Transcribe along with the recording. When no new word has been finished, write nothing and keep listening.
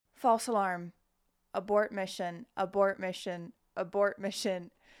False alarm. Abort mission. Abort mission. Abort mission.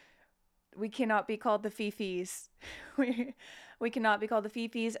 We cannot be called the Fifis. we, we cannot be called the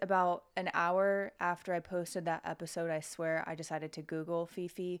Fifis. About an hour after I posted that episode, I swear I decided to Google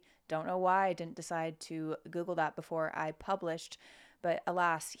Fifi. Don't know why I didn't decide to Google that before I published, but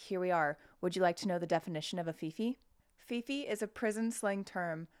alas, here we are. Would you like to know the definition of a Fifi? Fifi is a prison slang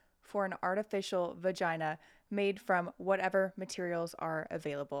term for an artificial vagina made from whatever materials are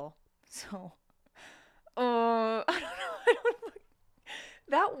available. So, I don't know. I don't know.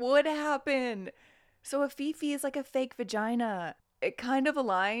 That would happen. So a Fifi is like a fake vagina. It kind of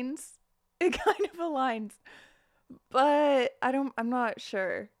aligns. It kind of aligns. But I'm not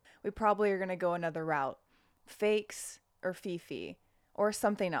sure. We probably are going to go another route. Fakes or Fifi or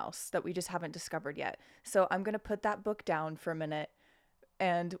something else that we just haven't discovered yet. So I'm going to put that book down for a minute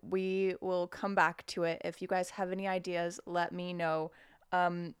and we will come back to it. If you guys have any ideas, let me know.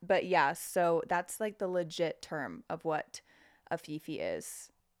 But yeah, so that's like the legit term of what a Fifi is.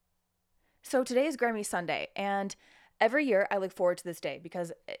 So today is Grammy Sunday, and every year I look forward to this day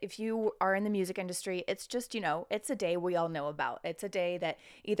because if you are in the music industry, it's just, it's a day we all know about. It's a day that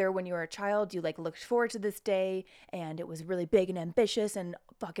either when you were a child, you like looked forward to this day and it was really big and ambitious and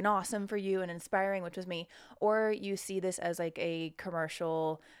fucking awesome for you and inspiring, which was me, or you see this as like a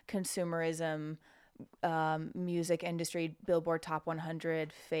commercial consumerism music industry Billboard Top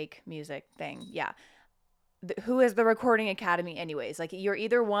 100 fake music thing. Yeah, who is the recording academy anyways? Like you're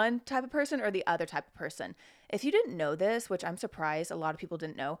either one type of person or the other type of person. If you didn't know this, which I'm surprised a lot of people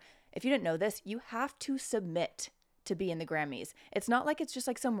didn't know, if you didn't know this, you have to submit to be in the Grammys. It's not like it's just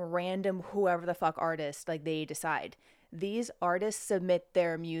like some random whoever the fuck artist like they decide. These artists submit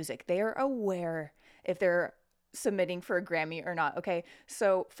their music. They are aware if they're submitting for a Grammy or not. Okay,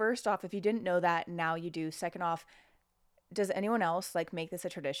 so first off, if you didn't know that, now you do. Second off, does anyone else like make this a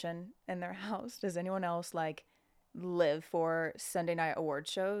tradition in their house? Does anyone else like live for Sunday night award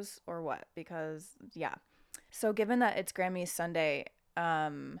shows or what? Because yeah. So given that it's Grammys Sunday,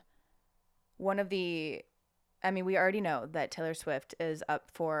 one of the we already know that Taylor Swift is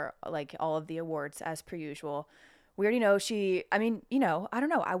up for like all of the awards as per usual. We already know I don't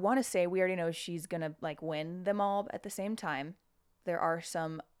know. I want to say we already know she's going to like win them all at the same time. There are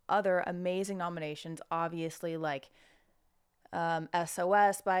some other amazing nominations, obviously like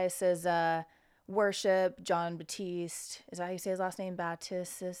SOS by SZA, Worship, John Batiste. Is that how you say his last name?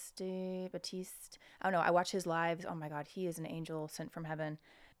 Batiste. I don't know. I watch his lives. Oh my God, he is an angel sent from heaven.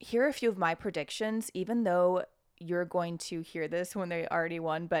 Here are a few of my predictions, even though you're going to hear this when they already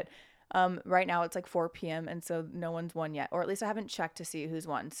won. But right now it's like 4 p.m. and so no one's won yet. Or at least I haven't checked to see who's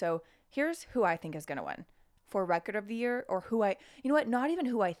won. So here's who I think is going to win for record of the year, or you know what? Not even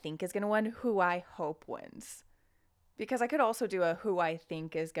who I think is going to win, who I hope wins. Because I could also do a who I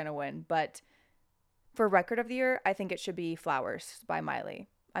think is going to win, but for record of the year, I think it should be Flowers by Miley.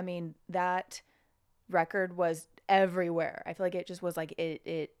 I mean, that record was everywhere. I feel like it just was like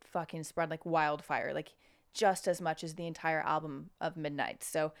it fucking spread like wildfire, like just as much as the entire album of Midnight.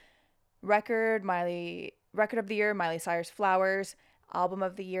 So, record of the year, Miley Cyrus Flowers. Album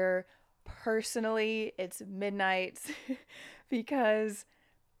of the year, personally, it's Midnight because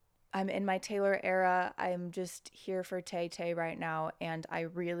I'm in my Taylor era. I'm just here for Tay Tay right now, and I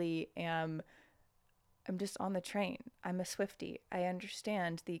really am. I'm just on the train. I'm a Swiftie. I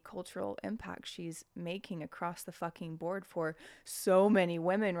understand the cultural impact she's making across the fucking board for so many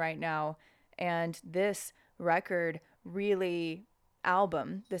women right now. And this album really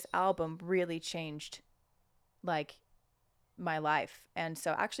changed like my life. And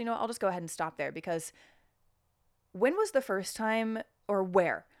so actually, no, I'll just go ahead and stop there because when was the first time or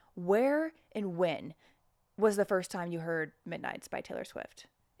where and when was the first time you heard Midnights by Taylor Swift?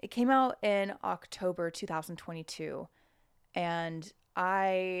 It came out in October 2022, and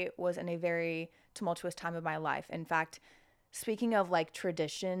I was in a very tumultuous time of my life. In fact, speaking of like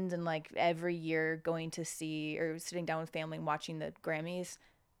traditions and like every year going to see or sitting down with family and watching the Grammys,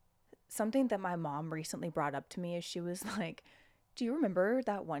 something that my mom recently brought up to me is she was like, "Do you remember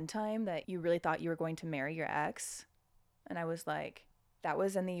that one time that you really thought you were going to marry your ex?" And I was like, that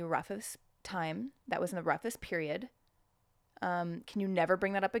was in the roughest time. That was in the roughest period. Can you never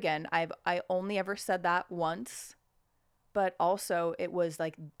bring that up again? I only ever said that once, but also it was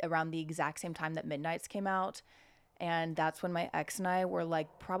like around the exact same time that Midnights came out, and that's when my ex and I were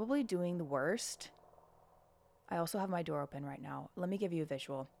like probably doing the worst. I also have my door open right now. Let me give you a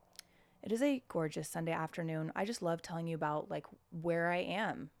visual. It is a gorgeous Sunday afternoon. I just love telling you about like where I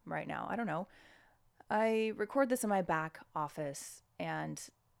am right now. I don't know. I record this in my back office and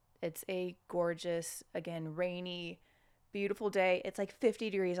it's a gorgeous, again, rainy, beautiful day. It's like 50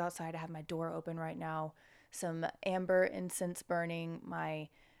 degrees outside. I have my door open right now. Some amber incense burning.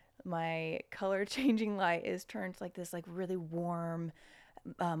 My color changing light is turned like this like really warm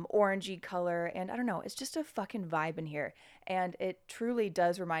orangey color, and I don't know, it's just a fucking vibe in here, and it truly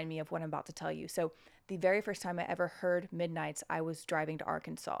does remind me of what I'm about to tell you. So the very first time I ever heard Midnights, I was driving to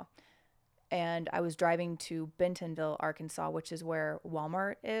Arkansas, and I was driving to Bentonville, Arkansas, which is where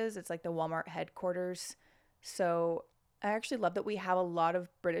Walmart is. It's like the Walmart headquarters. So I actually love that we have a lot of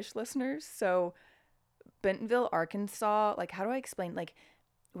British listeners. So Bentonville, Arkansas, like how do I explain, like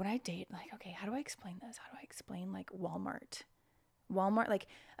when I date, like, okay, how do I explain this? How do I explain like Walmart, like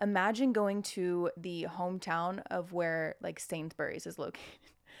imagine going to the hometown of where like Sainsbury's is located.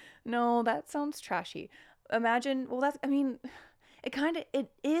 No, that sounds trashy. Imagine, well, that's, I mean, it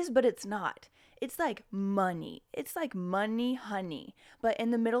is, but it's not. It's like money. It's like money, honey, but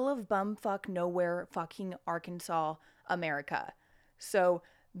in the middle of bumfuck nowhere, fucking Arkansas, America. So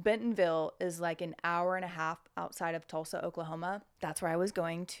Bentonville is like an hour and a half outside of Tulsa, Oklahoma. That's where I was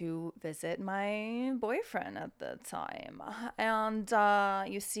going to visit my boyfriend at the time. And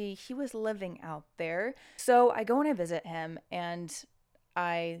you see, he was living out there. So I go and I visit him, and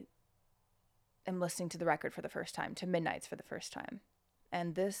I am listening to the record for the first time, to Midnights for the first time.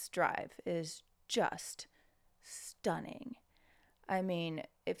 And this drive is just stunning. I mean,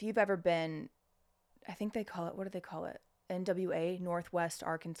 if you've ever been, I think they call it, what do they call it? NWA, Northwest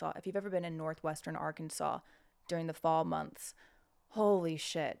Arkansas. If you've ever been in northwestern Arkansas during the fall months, holy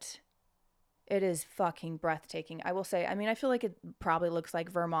shit. It is fucking breathtaking. I will say, I mean, I feel like it probably looks like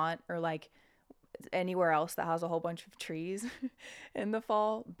Vermont or like anywhere else that has a whole bunch of trees in the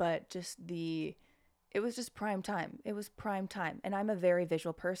fall, but it was just prime time. It was prime time. And I'm a very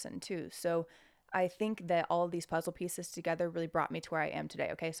visual person too. So I think that all of these puzzle pieces together really brought me to where I am today.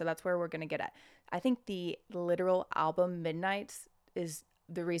 Okay, so that's where we're going to get at. I think the literal album Midnights is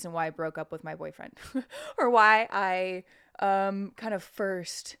the reason why I broke up with my boyfriend or why I kind of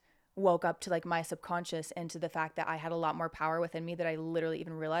first woke up to like my subconscious and to the fact that I had a lot more power within me that I literally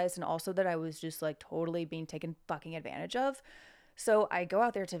even realized, and also that I was just like totally being taken fucking advantage of. So I go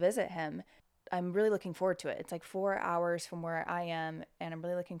out there to visit him. I'm really looking forward to it. It's like 4 hours from where I am, and I'm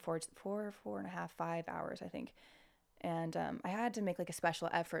really looking forward to 4.5, 5 hours, I think. And I had to make like a special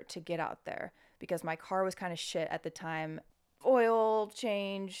effort to get out there because my car was kind of shit at the time. Oil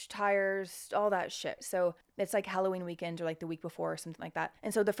change, tires, all that shit. So it's like Halloween weekend or like the week before or something like that.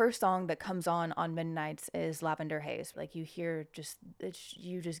 And so the first song that comes on Midnights is Lavender Haze. Like you hear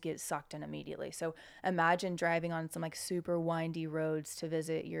you just get sucked in immediately. So imagine driving on some like super windy roads to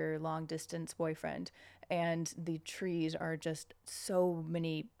visit your long distance boyfriend, and the trees are just so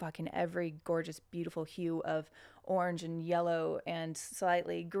many fucking every gorgeous beautiful hue of orange and yellow and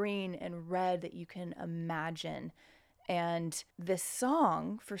slightly green and red that you can imagine. And this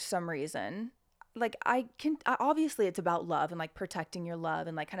song, for some reason, like obviously it's about love and like protecting your love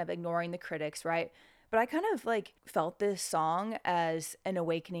and like kind of ignoring the critics, right? But I kind of like felt this song as an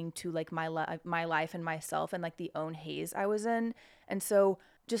awakening to like my life and myself and like the own haze I was in. And so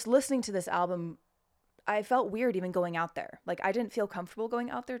just listening to this album, I felt weird even going out there. Like I didn't feel comfortable going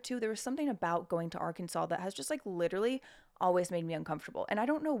out there too. There was something about going to Arkansas that has just like literally always made me uncomfortable. And I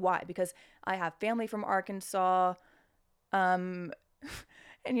don't know why, because I have family from Arkansas. Um,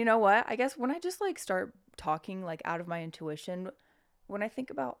 and you know what? I guess when I just like start talking like out of my intuition, when I think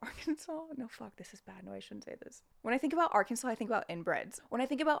about Arkansas, no, fuck, this is bad. No, I shouldn't say this. When I think about Arkansas, I think about inbreds. When I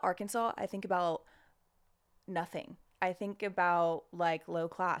think about Arkansas, I think about nothing. I think about like low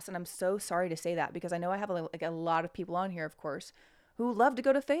class. And I'm so sorry to say that because I know I have like a lot of people on here, of course, who love to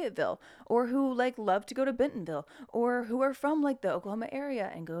go to Fayetteville or who like love to go to Bentonville or who are from like the Oklahoma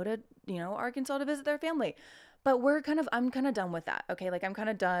area and go to, Arkansas to visit their family. But I'm kind of done with that. Okay. Like I'm kind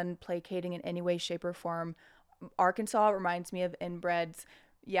of done placating in any way, shape, or form. Arkansas reminds me of inbreds.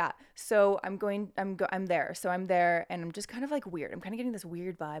 Yeah. So I'm there. So I'm there and I'm just kind of like weird. I'm kind of getting this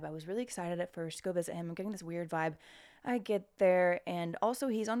weird vibe. I was really excited at first to go visit him. I'm getting this weird vibe. I get there, and also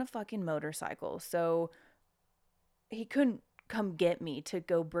he's on a fucking motorcycle. So he couldn't come get me to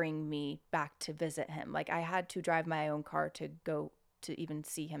go bring me back to visit him. Like I had to drive my own car to go to even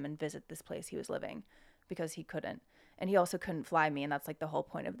see him and visit this place he was living because he couldn't. And he also couldn't fly me, and that's like the whole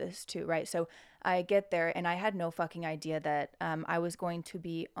point of this too, right? So I get there and I had no fucking idea that I was going to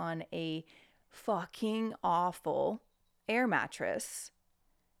be on a fucking awful air mattress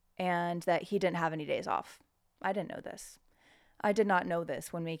and that he didn't have any days off. I didn't know this. I did not know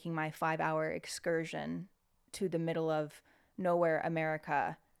this when making my 5-hour excursion to the middle of nowhere,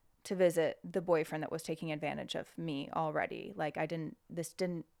 America, to visit the boyfriend that was taking advantage of me already. Like I just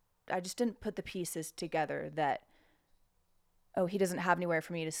didn't put the pieces together that Oh, he doesn't have anywhere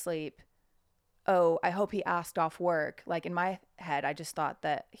for me to sleep. Oh, I hope he asked off work. Like in my head, I just thought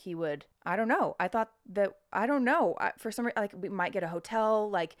that he would, I don't know. I thought that, I don't know. For some reason, like we might get a hotel.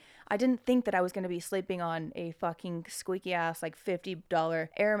 Like I didn't think that I was going to be sleeping on a fucking squeaky ass, like $50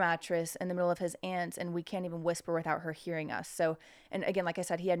 air mattress in the middle of his aunt's, and we can't even whisper without her hearing us. So, and again, like I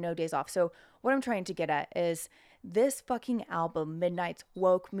said, he had no days off. So what I'm trying to get at is this fucking album, Midnights,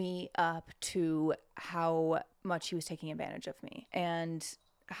 woke me up to how much he was taking advantage of me and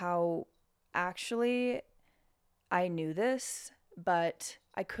how actually I knew this, but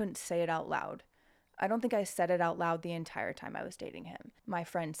I couldn't say it out loud. I don't think I said it out loud the entire time I was dating him. My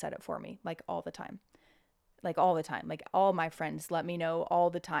friend said it for me, like all the time. Like all the time. Like all my friends let me know all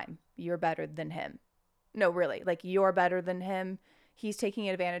the time, you're better than him. No, really. Like you're better than him. He's taking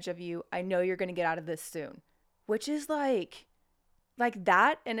advantage of you. I know you're going to get out of this soon. Which is like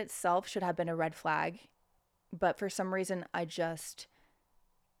that in itself should have been a red flag, but for some reason I just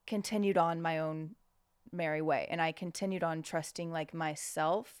continued on my own merry way, and I continued on trusting like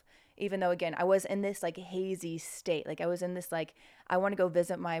myself, even though again I was in this like hazy state. Like I was in this like, I want to go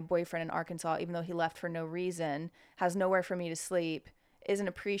visit my boyfriend in Arkansas even though he left for no reason, has nowhere for me to sleep, isn't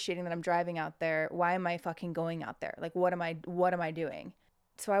appreciating that I'm driving out there. Why am I fucking going out there? Like what am I doing?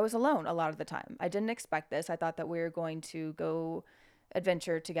 So I was alone a lot of the time. I didn't expect this. I thought that we were going to go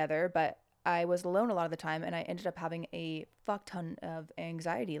adventure together, but I was alone a lot of the time, and I ended up having a fuck ton of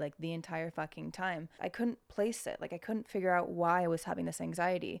anxiety like the entire fucking time. I couldn't place it. Like I couldn't figure out why I was having this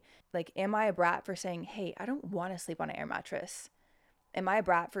anxiety. Like, am I a brat for saying, hey, I don't want to sleep on an air mattress? Am I a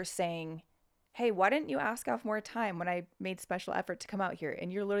brat for saying, hey, why didn't you ask off more time when I made special effort to come out here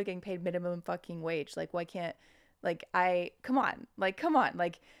and you're literally getting paid minimum fucking wage? Like, why can't, like, come on, like, come on.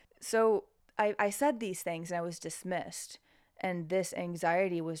 Like, so I said these things and I was dismissed. And this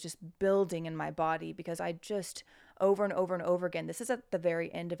anxiety was just building in my body because I just over and over and over again, this is at the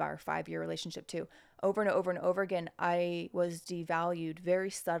very end of our 5-year relationship too. Over and over and over again, I was devalued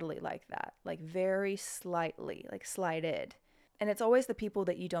very subtly like that, like very slightly, like slighted. And it's always the people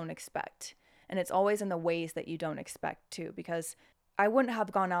that you don't expect. And it's always in the ways that you don't expect too, because I wouldn't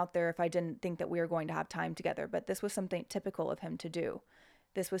have gone out there if I didn't think that we were going to have time together. But this was something typical of him to do.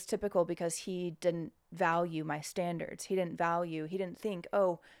 This was typical because he didn't value my standards. He didn't think,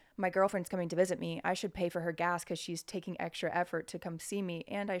 oh, my girlfriend's coming to visit me. I should pay for her gas because she's taking extra effort to come see me.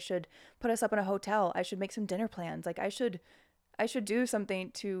 And I should put us up in a hotel. I should make some dinner plans. Like I should do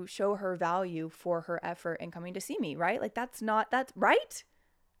something to show her value for her effort in coming to see me, right? Like that's right?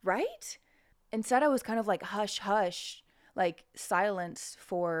 Right? Instead, I was kind of like hush, hush, like silence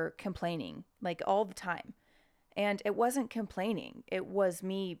for complaining, like all the time. And it wasn't complaining, it was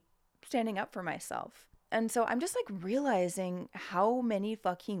me standing up for myself. And so I'm just like realizing how many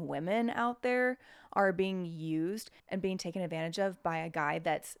fucking women out there are being used and being taken advantage of by a guy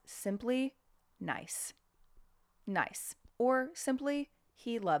that's simply nice. Nice. Or simply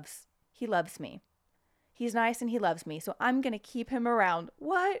he loves me. He's nice and he loves me. So I'm going to keep him around.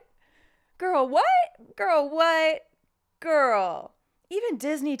 What? Girl, what? Girl, what? Girl. Even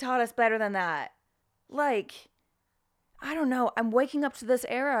Disney taught us better than that. Like, I don't know, I'm waking up to this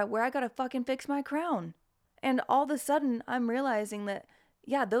era where I gotta fucking fix my crown. And all of a sudden, I'm realizing that,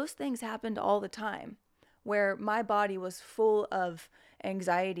 yeah, those things happened all the time, where my body was full of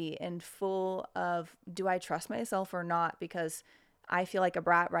anxiety and full of, do I trust myself or not? Because I feel like a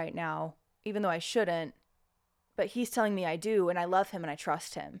brat right now, even though I shouldn't. But he's telling me I do, and I love him and I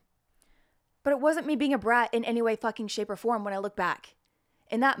trust him. But it wasn't me being a brat in any way, fucking shape, or form when I look back.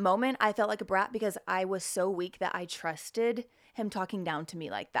 In that moment, I felt like a brat because I was so weak that I trusted him talking down to me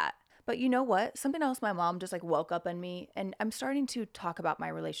like that. But you know what? Something else my mom just like woke up in me, and I'm starting to talk about my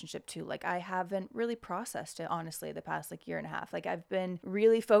relationship too. Like I haven't really processed it honestly the past like year and a half. Like I've been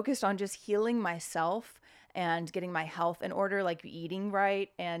really focused on just healing myself and getting my health in order, like eating right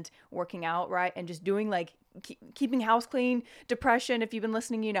and working out right and just doing like keeping house clean, depression. If you've been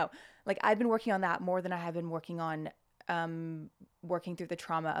listening, you know, like I've been working on that more than I have been working on working through the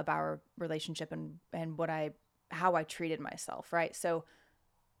trauma of our relationship and how I treated myself, right? So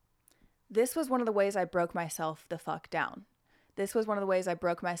this was one of the ways I broke myself the fuck down. This was one of the ways I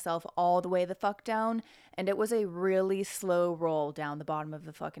broke myself all the way the fuck down, and it was a really slow roll down the bottom of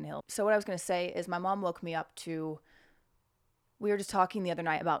the fucking hill. So what I was going to say is my mom woke me up to, we were just talking the other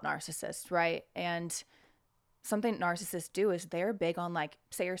night about narcissists, right? And something narcissists do is they're big on like,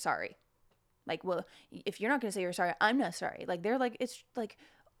 say you're sorry. Like, well, if you're not going to say you're sorry, I'm not sorry. Like, they're like, it's like,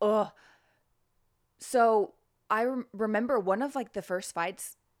 ugh. So I remember one of like the first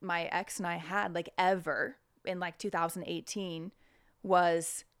fights my ex and I had like ever in like 2018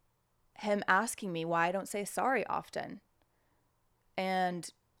 was him asking me why I don't say sorry often. And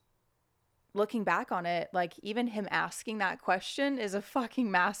looking back on it, like even him asking that question is a fucking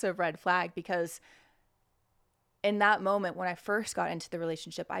massive red flag, because in that moment when I first got into the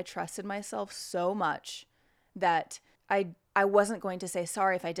relationship, I trusted myself so much that I wasn't going to say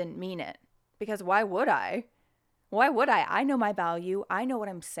sorry if I didn't mean it. Because why would I? Why would I? I know my value. I know what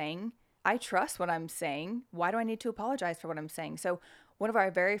I'm saying. I trust what I'm saying. Why do I need to apologize for what I'm saying? So one of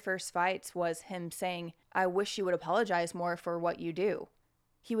our very first fights was him saying, I wish you would apologize more for what you do.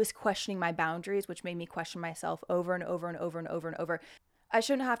 He was questioning my boundaries, which made me question myself over and over and over and over and over. I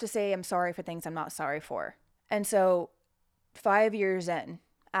shouldn't have to say I'm sorry for things I'm not sorry for. And so 5 years in,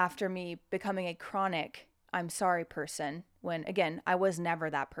 after me becoming a chronic I'm sorry person, when again, I was never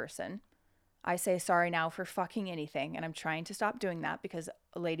that person. I say sorry now for fucking anything, and I'm trying to stop doing that, because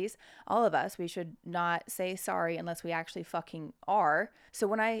ladies, all of us, we should not say sorry unless we actually fucking are. So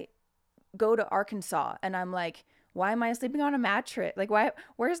when I go to Arkansas and I'm like, why am I sleeping on a mattress? Like,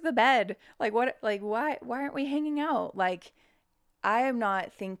 where's the bed? Like, what, like, why aren't we hanging out? Like, I am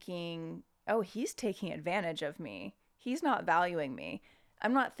not thinking, oh, he's taking advantage of me. He's not valuing me.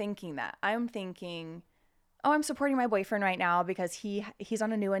 I'm not thinking that. I'm thinking, oh, I'm supporting my boyfriend right now because he's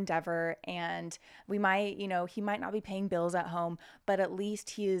on a new endeavor, and we might, he might not be paying bills at home, but at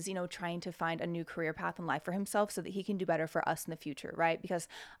least he is, trying to find a new career path in life for himself so that he can do better for us in the future, right? Because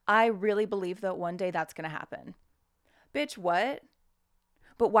I really believe that one day that's going to happen. Bitch, what?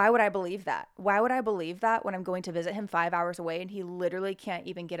 But why would I believe that? Why would I believe that when I'm going to visit him 5 hours away and he literally can't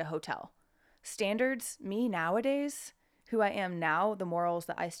even get a hotel? Standards, me nowadays, who I am now, the morals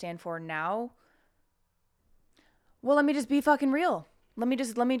that I stand for now. Well, let me just be fucking real. Let me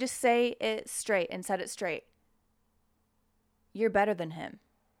just say it straight and set it straight. You're better than him.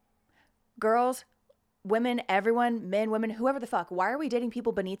 Girls, women, everyone, men, women, whoever the fuck. Why are we dating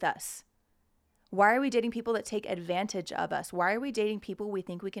people beneath us? Why are we dating people that take advantage of us? Why are we dating people we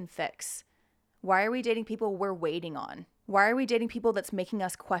think we can fix? Why are we dating people we're waiting on? Why are we dating people that's making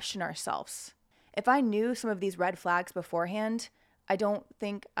us question ourselves? If I knew some of these red flags beforehand, I don't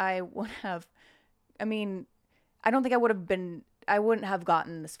think I would have, I don't think I wouldn't have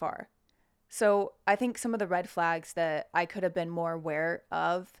gotten this far. So I think some of the red flags that I could have been more aware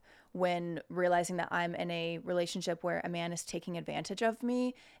of when realizing that I'm in a relationship where a man is taking advantage of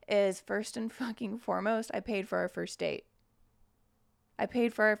me is, first and fucking foremost, I paid for our first date. I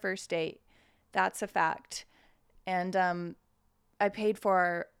paid for our first date. That's a fact. And I paid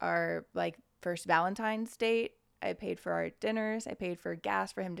for our like first Valentine's date. I paid for our dinners. I paid for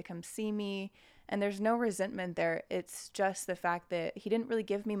gas for him to come see me. And there's no resentment there. It's just the fact that he didn't really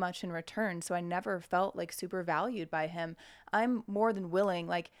give me much in return. So I never felt like super valued by him. I'm more than willing.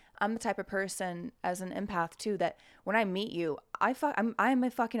 Like, I'm the type of person as an empath too, that when I meet you, I'm a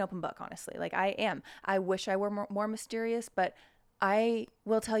fucking open book, honestly. Like, I am. I wish I were more mysterious, but I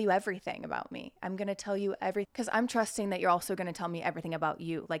will tell you everything about me. I'm going to tell you everything because I'm trusting that you're also going to tell me everything about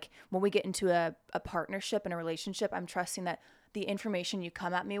you. Like, when we get into a partnership and a relationship, I'm trusting that the information you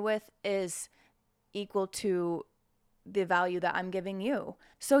come at me with is equal to the value that I'm giving you.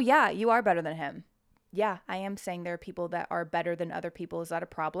 So yeah, you are better than him. Yeah, I am saying there are people that are better than other people. Is that a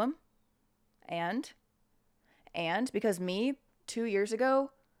problem? And because me 2 years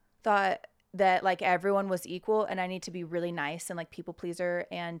ago thought that like everyone was equal and I need to be really nice and like people pleaser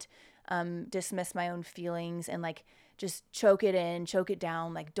and dismiss my own feelings and like just choke it in, choke it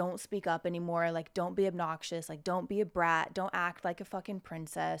down, like don't speak up anymore, like don't be obnoxious, like don't be a brat, don't act like a fucking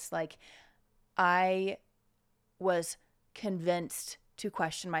princess. Like, I was convinced to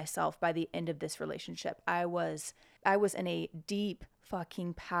question myself by the end of this relationship. I was in a deep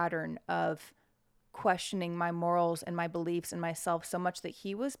fucking pattern of questioning my morals and my beliefs and myself so much that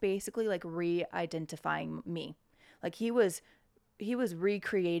he was basically like re-identifying me. Like he was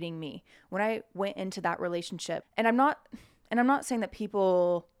recreating me when I went into that relationship. And I'm not saying that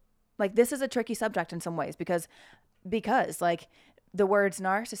people, like, this is a tricky subject in some ways because like the words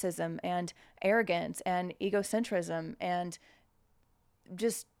narcissism and arrogance and egocentrism and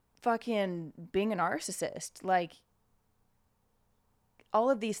just fucking being a narcissist, like all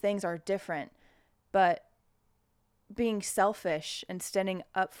of these things are different, but being selfish and standing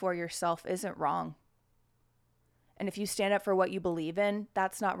up for yourself isn't wrong. And if you stand up for what you believe in,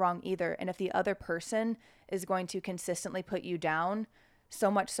 that's not wrong either. And if the other person is going to consistently put you down,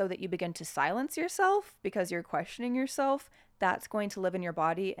 so much so that you begin to silence yourself because you're questioning yourself, that's going to live in your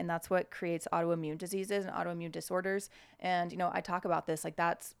body. And that's what creates autoimmune diseases and autoimmune disorders. And, I talk about this, like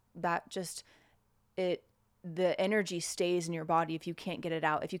the energy stays in your body if you can't get it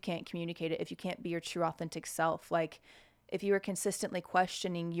out, if you can't communicate it, if you can't be your true authentic self. Like, if you are consistently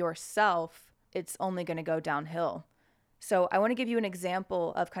questioning yourself, it's only going to go downhill. So I want to give you an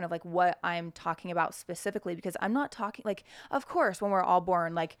example of kind of like what I'm talking about specifically, because I'm not talking like, of course, when we're all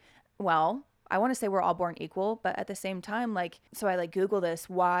born, like, well, I want to say we're all born equal, but at the same time, like, so I like Google this,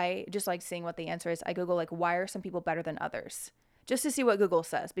 why, just like seeing what the answer is. I Google like, why are some people better than others? Just to see what Google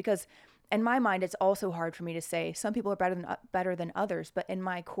says, because in my mind, it's also hard for me to say some people are better than others, but in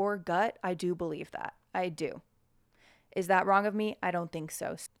my core gut, I do believe that. I do. Is that wrong of me? I don't think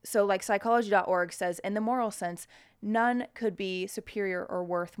so. So, like psychology.org says, in the moral sense, none could be superior or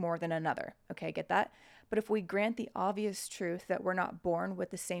worth more than another. Okay, get that? But if we grant the obvious truth that we're not born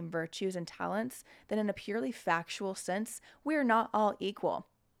with the same virtues and talents, then in a purely factual sense, we are not all equal.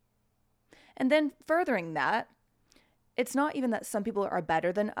 And then furthering that, it's not even that some people are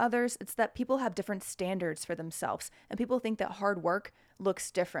better than others, it's that people have different standards for themselves, and people think that hard work looks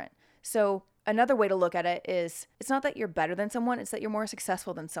different. So another way to look at it is it's not that you're better than someone, it's that you're more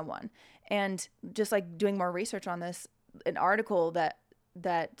successful than someone. And just like doing more research on this, an article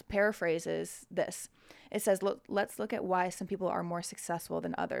that paraphrases this. It says, look, let's look at why some people are more successful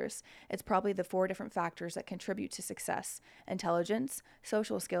than others. It's probably the 4 different factors that contribute to success: intelligence,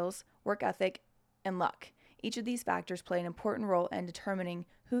 social skills, work ethic, and luck. Each of these factors play an important role in determining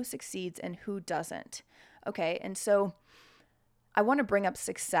who succeeds and who doesn't. Okay, and so I want to bring up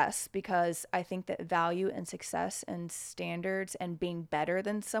success because I think that value and success and standards and being better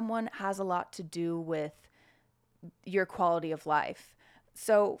than someone has a lot to do with your quality of life.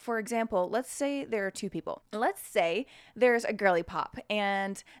 So, for example, let's say there are 2 people. Let's say there's a girly pop,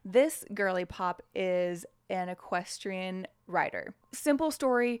 and this girly pop is an equestrian rider. Simple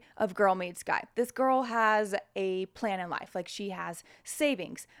story of girl meets guy. This girl has a plan in life. Like, she has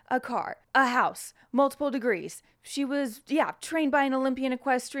savings, a car, a house, multiple degrees. She was, trained by an Olympian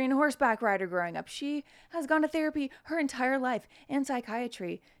equestrian horseback rider growing up. She has gone to therapy her entire life and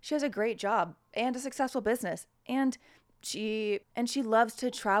psychiatry. She has a great job and a successful business. And she loves to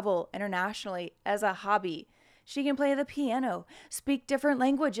travel internationally as a hobby. She can play the piano, speak different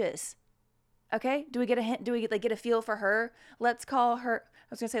languages. Okay? Do we get a hint? Do we get a feel for her? Let's call her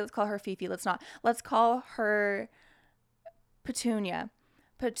Fifi. Let's not. Let's call her Petunia.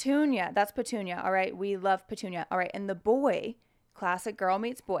 Petunia. That's Petunia. All right. We love Petunia. All right. And the boy, classic girl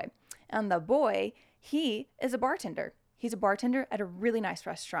meets boy. And the boy, he is a bartender. He's a bartender at a really nice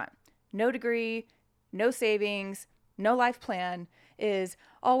restaurant. No degree, no savings, no life plan, is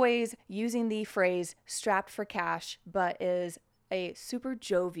always using the phrase strapped for cash, but is a super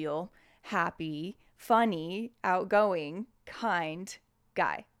jovial, happy, funny, outgoing, kind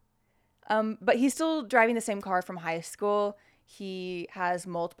guy. But he's still driving the same car from high school. He has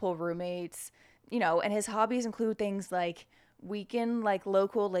multiple roommates, and his hobbies include things like weekend, like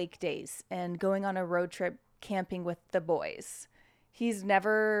local lake days and going on a road trip camping with the boys. He's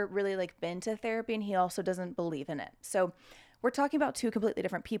never really been to therapy, and he also doesn't believe in it. So we're talking about 2 completely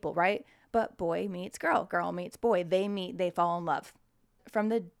different people, right? But boy meets girl, girl meets boy. They meet, they fall in love. From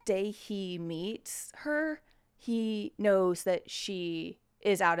the day he meets her, he knows that she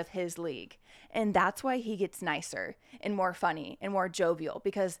is out of his league. And that's why he gets nicer and more funny and more jovial,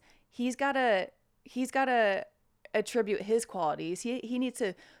 because he's got to attribute his qualities. He needs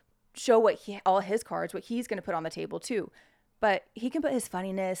to show all his cards, what he's going to put on the table too. But he can put his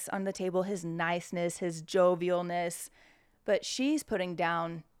funniness on the table, his niceness, his jovialness. But she's putting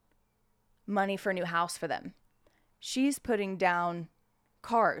down money for a new house for them. She's putting down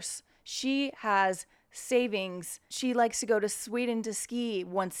cars. She has savings. She likes to go to Sweden to ski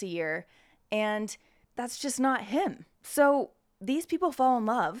once a year. And that's just not him. So these people fall in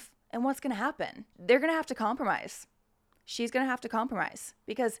love. And what's going to happen? They're going to have to compromise. She's going to have to compromise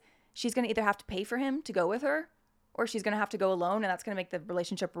because she's going to either have to pay for him to go with her, or she's going to have to go alone, and that's going to make the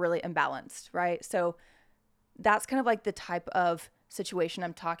relationship really imbalanced, right? So that's kind of like the type of situation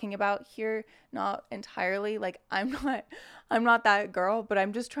I'm talking about here. Not entirely, I'm not that girl, but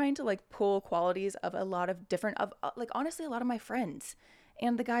I'm just trying to pull qualities of a lot of different, honestly, a lot of my friends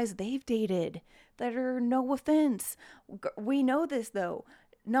and the guys they've dated that are, no offense, we know this though,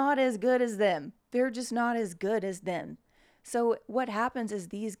 not as good as them. They're just not as good as them. So what happens is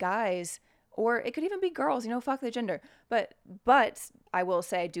these guys, or it could even be girls, fuck the gender. But I will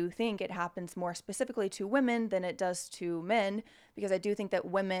say I do think it happens more specifically to women than it does to men, because I do think that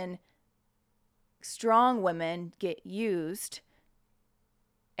strong women get used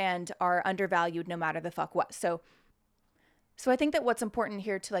and are undervalued no matter the fuck what. So I think that what's important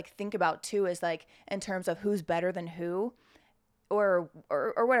here to think about too is in terms of who's better than who, or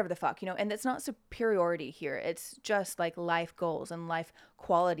whatever the fuck, and it's not superiority here. It's just like life goals and life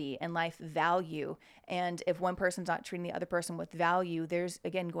quality and life value. And if one person's not treating the other person with value, there's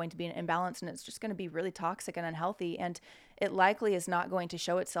again going to be an imbalance, and it's just going to be really toxic and unhealthy, and it likely is not going to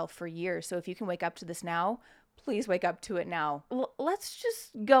show itself for years. So if you can wake up to this now, please wake up to it now. Let's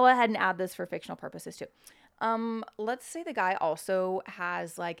just go ahead and add this for fictional purposes too. Let's say the guy also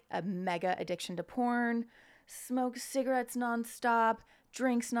has like a mega addiction to porn, smokes cigarettes nonstop,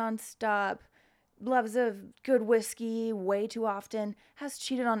 drinks nonstop, loves a good whiskey way too often, has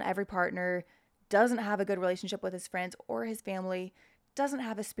cheated on every partner, doesn't have a good relationship with his friends or his family, doesn't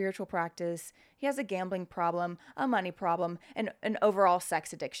have a spiritual practice. He has a gambling problem, a money problem, and an overall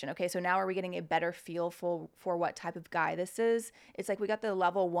sex addiction. Okay, so now are we getting a better feel for what type of guy this is? It's like we got the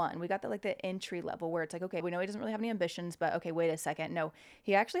level 1. We got the entry level where it's like, okay, we know he doesn't really have any ambitions, but okay, wait a second. No,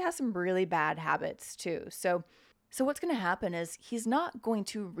 he actually has some really bad habits too. So what's going to happen is he's not going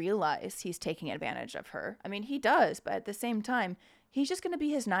to realize he's taking advantage of her. I mean, he does, but at the same time, he's just going to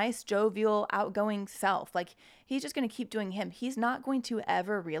be his nice, jovial, outgoing self. Like, he's just going to keep doing him. He's not going to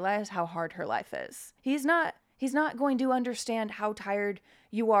ever realize how hard her life is. He's not going to understand how tired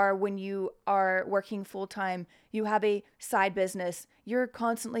you are when you are working full time. You have a side business. You're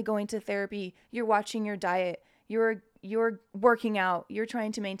constantly going to therapy. You're watching your diet. You're working out. You're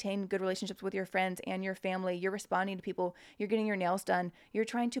trying to maintain good relationships with your friends and your family. You're responding to people. You're getting your nails done. You're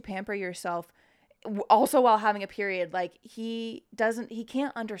trying to pamper yourself. Also while having a period. Like, he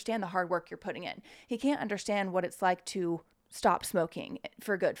can't understand the hard work you're putting in. He can't understand what it's like to stop smoking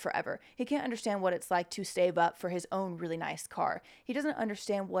for good forever. He can't understand what it's like to save up for his own really nice car. He doesn't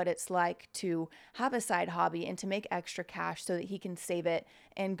understand what it's like to have a side hobby and to make extra cash so that he can save it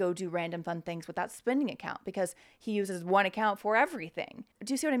and go do random fun things with that spending account, because he uses one account for everything.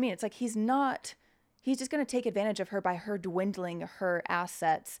 Do you see what I mean? It's like he's just going to take advantage of her by her dwindling her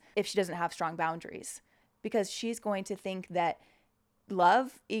assets if she doesn't have strong boundaries, because she's going to think that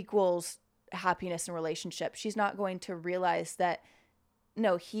love equals happiness in relationship. She's not going to realize that,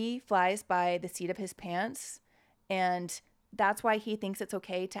 no, he flies by the seat of his pants, and that's why he thinks it's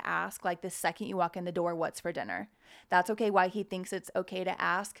okay to ask, like, the second you walk in the door, what's for dinner. That's why he thinks it's okay to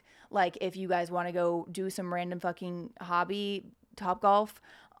ask, like, if you guys want to go do some random fucking hobby, Topgolf,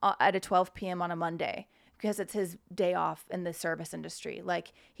 at a 12 p.m. on a Monday, because it's his day off in the service industry.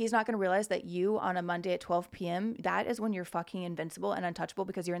 Like, he's not going to realize that you on a Monday at 12 p.m., that is when you're fucking invincible and untouchable,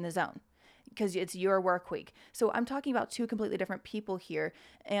 because you're in the zone, because it's your work week. So I'm talking about two completely different people here.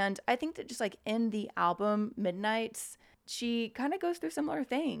 And I think that just like in the album Midnights, she kind of goes through similar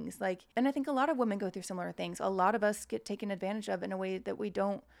things. Like, and I think a lot of women go through similar things. A lot of us get taken advantage of in a way that we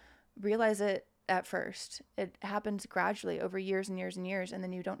don't realize it at first. It happens gradually over years and years and years, and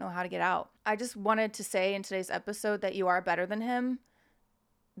then you don't know how to get out. I just wanted to say in today's episode that you are better than him.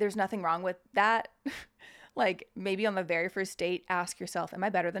 There's nothing wrong with that. Like, maybe on the very first date, ask yourself, am I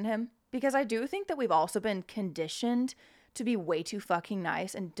better than him? Because I do think that we've also been conditioned to be way too fucking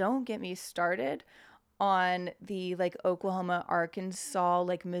nice. And don't get me started on the like Oklahoma, Arkansas,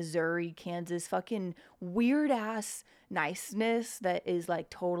 like Missouri, Kansas fucking weird ass niceness that is like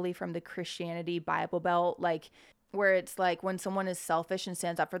totally from the Christianity Bible Belt, like where it's like when someone is selfish and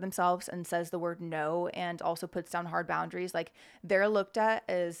stands up for themselves and says the word no and also puts down hard boundaries, like they're looked at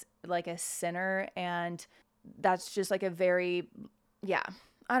as like a sinner. And that's just like a very, yeah,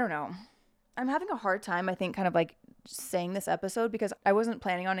 I don't know. I'm having a hard time, I think, kind of like saying this episode because I wasn't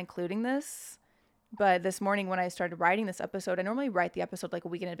planning on including this. But this morning when I started writing this episode, I normally write the episode like a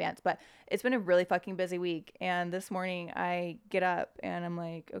week in advance, but it's been a really fucking busy week. And this morning I get up and I'm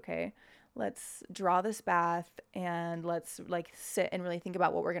like, okay, let's draw this bath and let's like sit and really think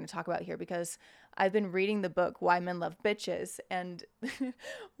about what we're going to talk about here, because I've been reading the book Why Men Love Bitches, and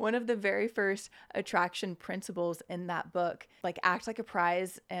one of the very first attraction principles in that book, like act like a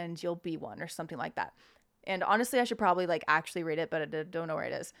prize and you'll be one, or something like that. And honestly, I should probably like actually read it, but I don't know where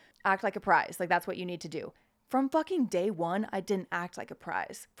it is. Act like a prize. Like, that's what you need to do. From fucking day one, I didn't act like a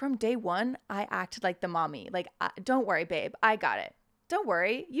prize. From day one, I acted like the mommy. Like, don't worry, babe. I got it. Don't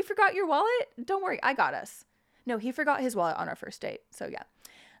worry. You forgot your wallet? Don't worry. I got us. No, he forgot his wallet on our first date. So yeah,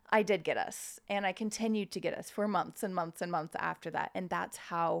 I did get us. And I continued to get us for months and months and months after that. And that's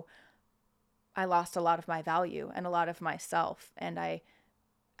how I lost a lot of my value and a lot of myself. And I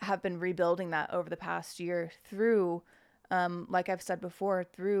have been rebuilding that over the past year through, like I've said before,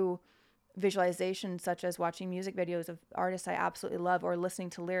 through visualization, such as watching music videos of artists I absolutely love, or listening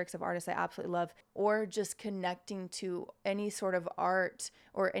to lyrics of artists I absolutely love, or just connecting to any sort of art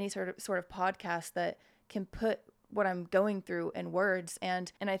or any sort of podcast that can put what I'm going through in words.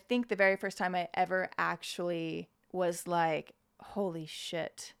 And I think the very first time I ever actually was like, holy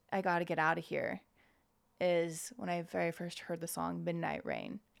shit, I gotta get out of here, is when I very first heard the song Midnight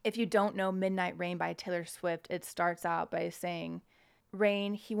Rain. If you don't know Midnight Rain by Taylor Swift, it starts out by saying,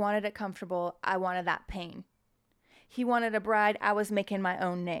 Rain, he wanted it comfortable, I wanted that pain. He wanted a bride, I was making my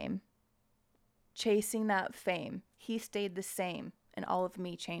own name. Chasing that fame, he stayed the same, and all of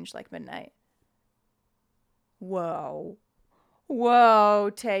me changed like midnight. Whoa.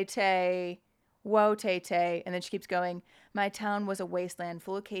 Whoa, Tay-Tay. Whoa, Tay-Tay. And then she keeps going, my town was a wasteland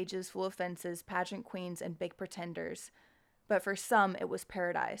full of cages, full of fences, pageant queens, and big pretenders. But for some, it was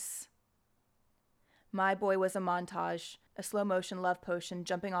paradise. My boy was a montage, a slow motion love potion,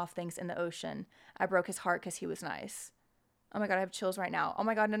 jumping off things in the ocean. I broke his heart because he was nice. Oh my God, I have chills right now. Oh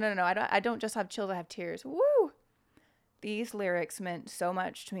my God, no. I don't just have chills, I have tears. Woo! These lyrics meant so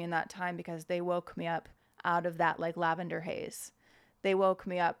much to me in that time because they woke me up out of that like lavender haze. They woke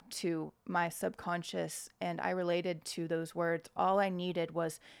me up to my subconscious, and I related to those words. All I needed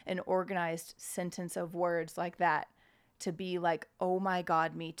was an organized sentence of words like that to be like, oh my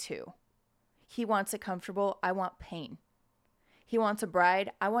God, me too. He wants it comfortable. I want pain. He wants a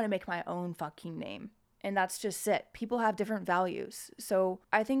bride. I want to make my own fucking name. And that's just it. People have different values. So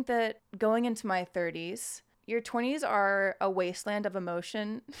I think that going into my 30s, your 20s are a wasteland of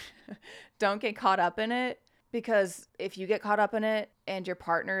emotion. Don't get caught up in it. Because if you get caught up in it and your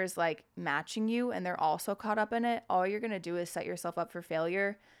partner is like matching you and they're also caught up in it, all you're going to do is set yourself up for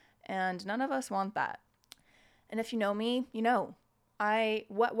failure. And none of us want that. And if you know me, you know.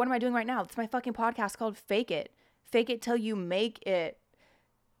 What am I doing right now? It's my fucking podcast called Fake It. Fake it till you make it.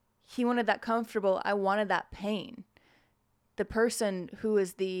 He wanted that comfortable. I wanted that pain. The person who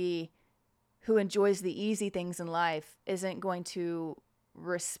enjoys the easy things in life isn't going to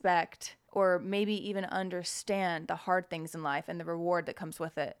respect or maybe even understand the hard things in life and the reward that comes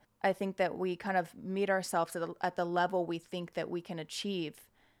with it. I think that we kind of meet ourselves at the level we think that we can achieve.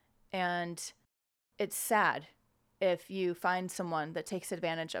 And it's sad if you find someone that takes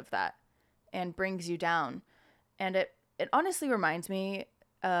advantage of that and brings you down. And it honestly reminds me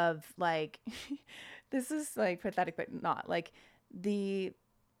of like, this is like pathetic, but not, like the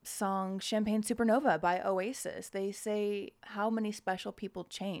song Champagne Supernova by Oasis. They say how many special people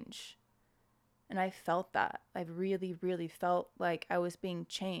change. And I felt that. I really, really felt like I was being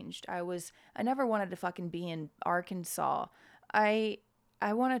changed. I never wanted to fucking be in Arkansas. I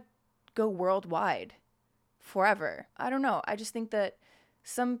want to go worldwide forever. I don't know. I just think that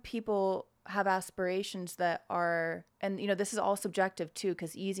some people have aspirations that are, and you know, this is all subjective too,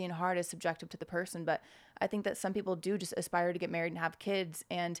 because easy and hard is subjective to the person, but I think that some people do just aspire to get married and have kids,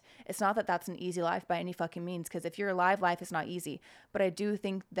 and it's not that that's an easy life by any fucking means, because if you're alive, life is not easy. But I do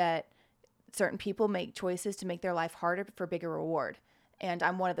think that certain people make choices to make their life harder for bigger reward, and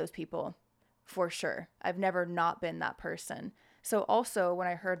I'm one of those people for sure. I've never not been that person. So also when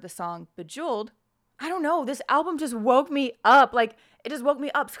I heard the song Bejeweled, I don't know, this album just woke me up. Like, it just woke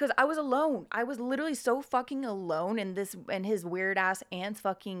me up because I was alone. I was literally so fucking alone in his weird ass aunt's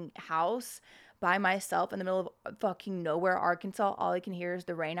fucking house by myself in the middle of fucking nowhere, Arkansas. All I can hear is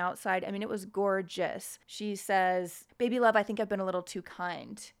the rain outside. I mean, it was gorgeous. She says, baby love, I think I've been a little too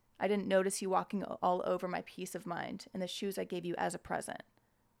kind. I didn't notice you walking all over my peace of mind and the shoes I gave you as a present.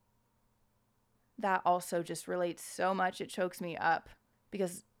 That also just relates so much. It chokes me up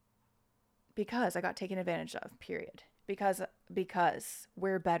because I got taken advantage of, period. Because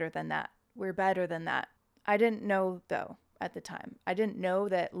we're better than that. We're better than that. I didn't know, though, at the time. I didn't know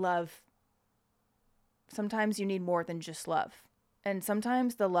that love, sometimes you need more than just love. And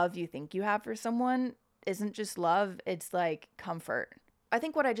sometimes the love you think you have for someone isn't just love, it's like comfort. I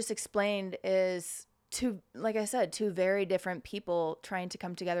think what I just explained is like I said, two very different people trying to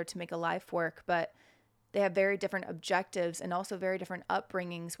come together to make a life work, but they have very different objectives and also very different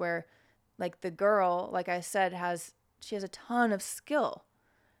upbringings where, like, the girl, like I said, she has a ton of skill.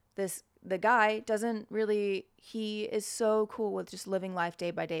 The guy doesn't really, he is so cool with just living life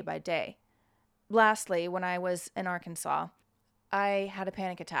day by day by day. Lastly, when I was in Arkansas, I had a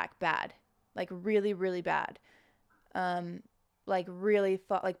panic attack, bad, like really, really bad. Like really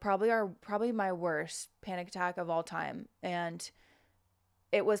thought, like probably my worst panic attack of all time. And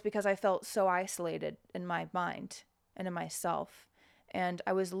it was because I felt so isolated in my mind and in myself. And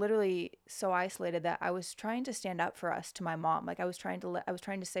I was literally so isolated that I was trying to stand up for us to my mom. Like I was trying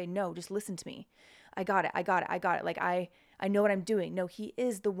to say, no, just listen to me. I got it. Like I know what I'm doing. No, he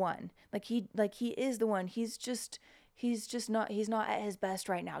is the one. He is the one. He's not at his best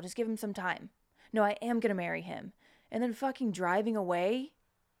right now. Just give him some time. No, I am going to marry him. And then fucking driving away,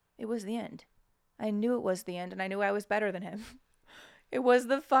 it was the end. I knew it was the end, and I knew I was better than him. It was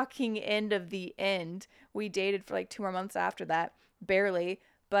the fucking end of the end. We dated for like 2 more months after that, barely,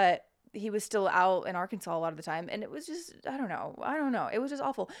 but he was still out in Arkansas a lot of the time. And it was just, I don't know. It was just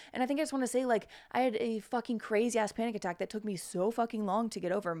awful. And I think I just want to say, like, I had a fucking crazy ass panic attack that took me so fucking long to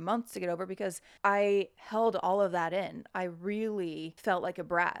get over, months to get over, because I held all of that in. I really felt like a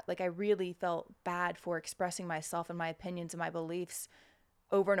brat. Like, I really felt bad for expressing myself and my opinions and my beliefs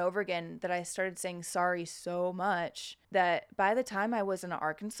over and over again, that I started saying sorry so much that by the time I was in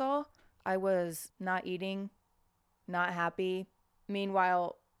Arkansas, I was not eating, not happy.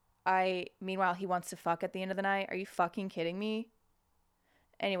 Meanwhile, he wants to fuck at the end of the night. Are you fucking kidding me?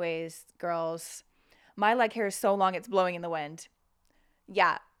 Anyways, girls, my leg hair is so long it's blowing in the wind.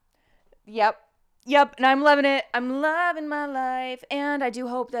 Yeah. Yep. And I'm loving it. I'm loving my life. And I do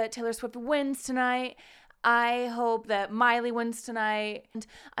hope that Taylor Swift wins tonight. I hope that Miley wins tonight. And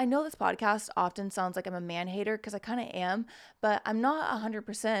I know this podcast often sounds like I'm a man hater, because I kind of am, but I'm not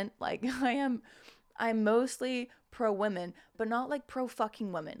 100%. Like, I'm mostly pro women, but not like pro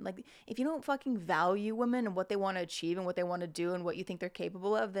fucking women. Like, if you don't fucking value women and what they want to achieve and what they want to do and what you think they're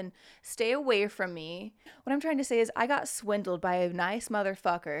capable of, then stay away from me. What I'm trying to say is, I got swindled by a nice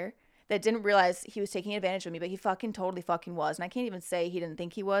motherfucker that didn't realize he was taking advantage of me, but he fucking totally fucking was. And I can't even say he didn't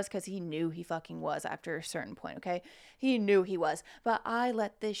think he was, because he knew he fucking was after a certain point, okay? He knew he was. But I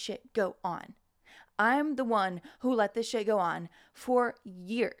let this shit go on. I'm the one who let this shit go on for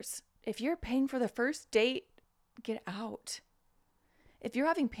years. If you're paying for the first date, get out. If you're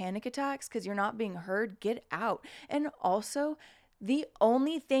having panic attacks because you're not being heard, get out. And also, the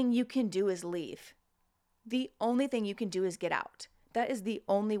only thing you can do is leave. The only thing you can do is get out. That is the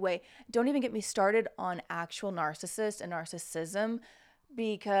only way. Don't even get me started on actual narcissists and narcissism,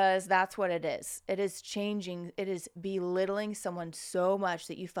 because that's what it is. It is changing. It is belittling someone so much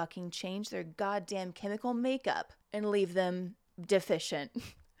that you fucking change their goddamn chemical makeup and leave them deficient.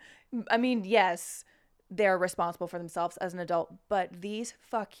 I mean, yes, they're responsible for themselves as an adult, but these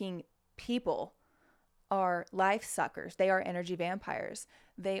fucking people are life suckers. They are energy vampires.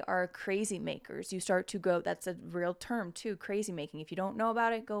 They are crazy makers. You start to go, that's a real term too, crazy making. If you don't know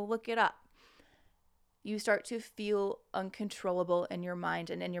about it, go look it up. You start to feel uncontrollable in your mind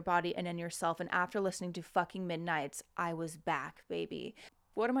and in your body and in yourself. And after listening to fucking Midnights, I was back, baby.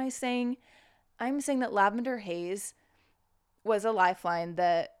 What am I saying? I'm saying that Lavender Haze was a lifeline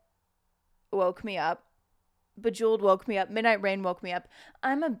that woke me up. Bejeweled woke me up. Midnight Rain woke me up.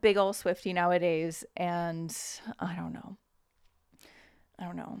 I'm a big ol' Swiftie nowadays, and I don't know.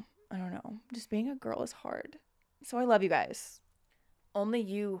 Just being a girl is hard. So I love you guys. Only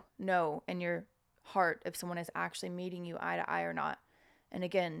you know in your heart if someone is actually meeting you eye to eye or not. And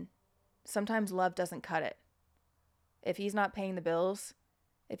again, sometimes love doesn't cut it. If he's not paying the bills,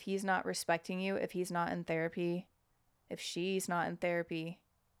 if he's not respecting you, if he's not in therapy, if she's not in therapy,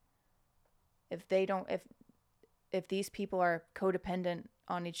 if these people are codependent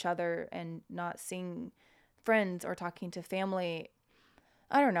on each other and not seeing friends or talking to family,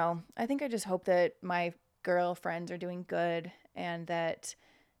 I don't know. I think I just hope that my girlfriends are doing good, and that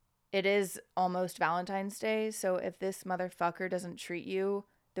it is almost Valentine's Day. So if this motherfucker doesn't treat you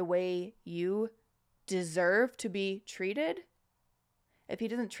the way you deserve to be treated, if he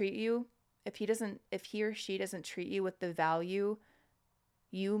doesn't treat you, if he or she doesn't treat you with the value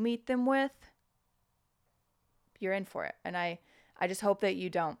you meet them with, you're in for it. And I just hope that you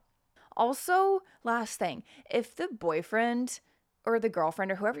don't. Also, last thing, if the boyfriend or the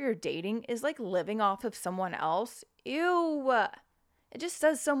girlfriend or whoever you're dating is like living off of someone else, ew. It just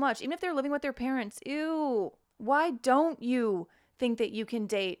says so much. Even if they're living with their parents, ew. Why don't you think that you can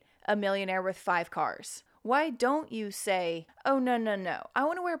date a millionaire with 5 cars? Why don't you say, oh, no, I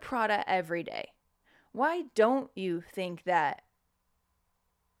want to wear Prada every day? Why don't you think that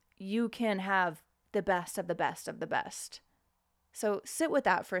you can have the best of the best of the best? So sit with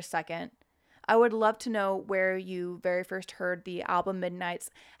that for a second. I would love to know where you very first heard the album Midnights,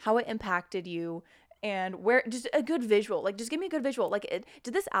 how it impacted you, and where, just a good visual. Like, just give me a good visual. Like,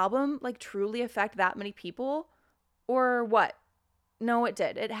 did this album like truly affect that many people, or what? No, it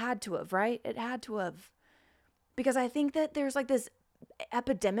did. It had to have, right? It had to have. Because I think that there's like this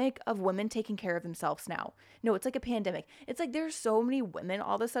epidemic of women taking care of themselves now. No, it's like a pandemic. It's like there's so many women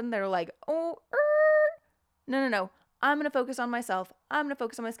all of a sudden that are like, oh, no. I'm going to focus on myself. I'm going to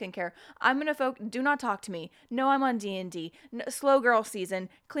focus on my skincare. I'm going to do not talk to me. No, I'm on D&D. No, slow girl season,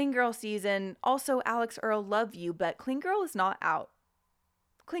 clean girl season. Also, Alex Earl, love you, but clean girl is not out.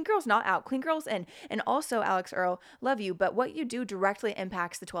 Clean Girl's not out. Clean Girl's in. And also, Alex Earl, love you, but what you do directly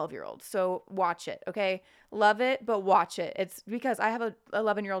impacts the 12-year-old. So watch it, okay? Love it, but watch it. It's because I have a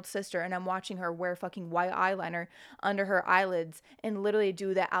 11-year-old sister, and I'm watching her wear fucking white eyeliner under her eyelids and literally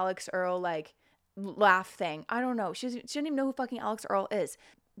do the Alex Earl, like, laugh thing. I don't know. She doesn't even know who fucking Alex Earl is.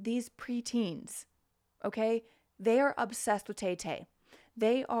 These preteens, okay? They are obsessed with Tay Tay.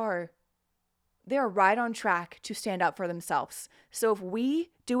 They are right on track to stand up for themselves. So if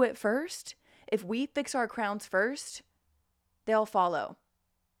we do it first, if we fix our crowns first, they'll follow.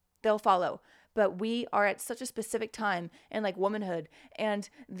 They'll follow. But we are at such a specific time in like womanhood and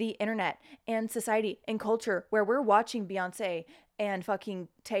the internet and society and culture where we're watching Beyonce and fucking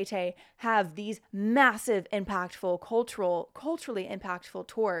Tay Tay have these massive impactful culturally impactful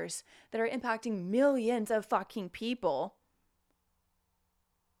tours that are impacting millions of fucking people.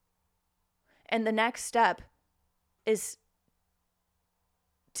 And the next step is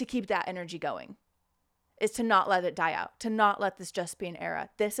to keep that energy going, is to not let it die out, to not let this just be an era.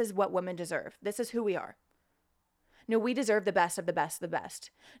 This is what women deserve. This is who we are. No, we deserve the best of the best of the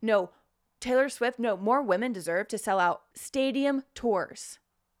best. No, Taylor Swift, no, more women deserve to sell out stadium tours.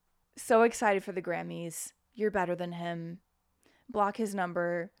 So excited for the Grammys. You're better than him. Block his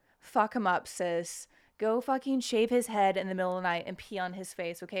number. Fuck him up, sis. Go fucking shave his head in the middle of the night and pee on his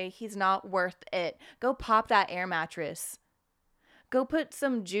face, okay? He's not worth it. Go pop that air mattress. Go put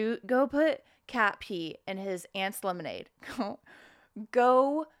cat pee in his aunt's lemonade.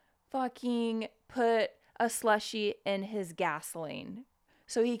 Go fucking put a slushie in his gasoline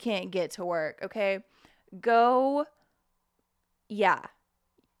so he can't get to work, okay? Yeah.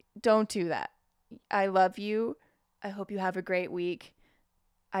 Don't do that. I love you. I hope you have a great week.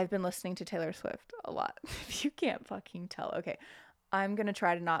 I've been listening to Taylor Swift a lot. If you can't fucking tell. Okay. I'm going to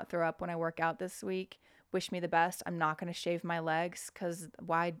try to not throw up when I work out this week. Wish me the best. I'm not going to shave my legs because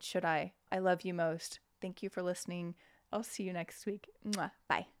why should I? I love you most. Thank you for listening. I'll see you next week. Mwah.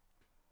 Bye.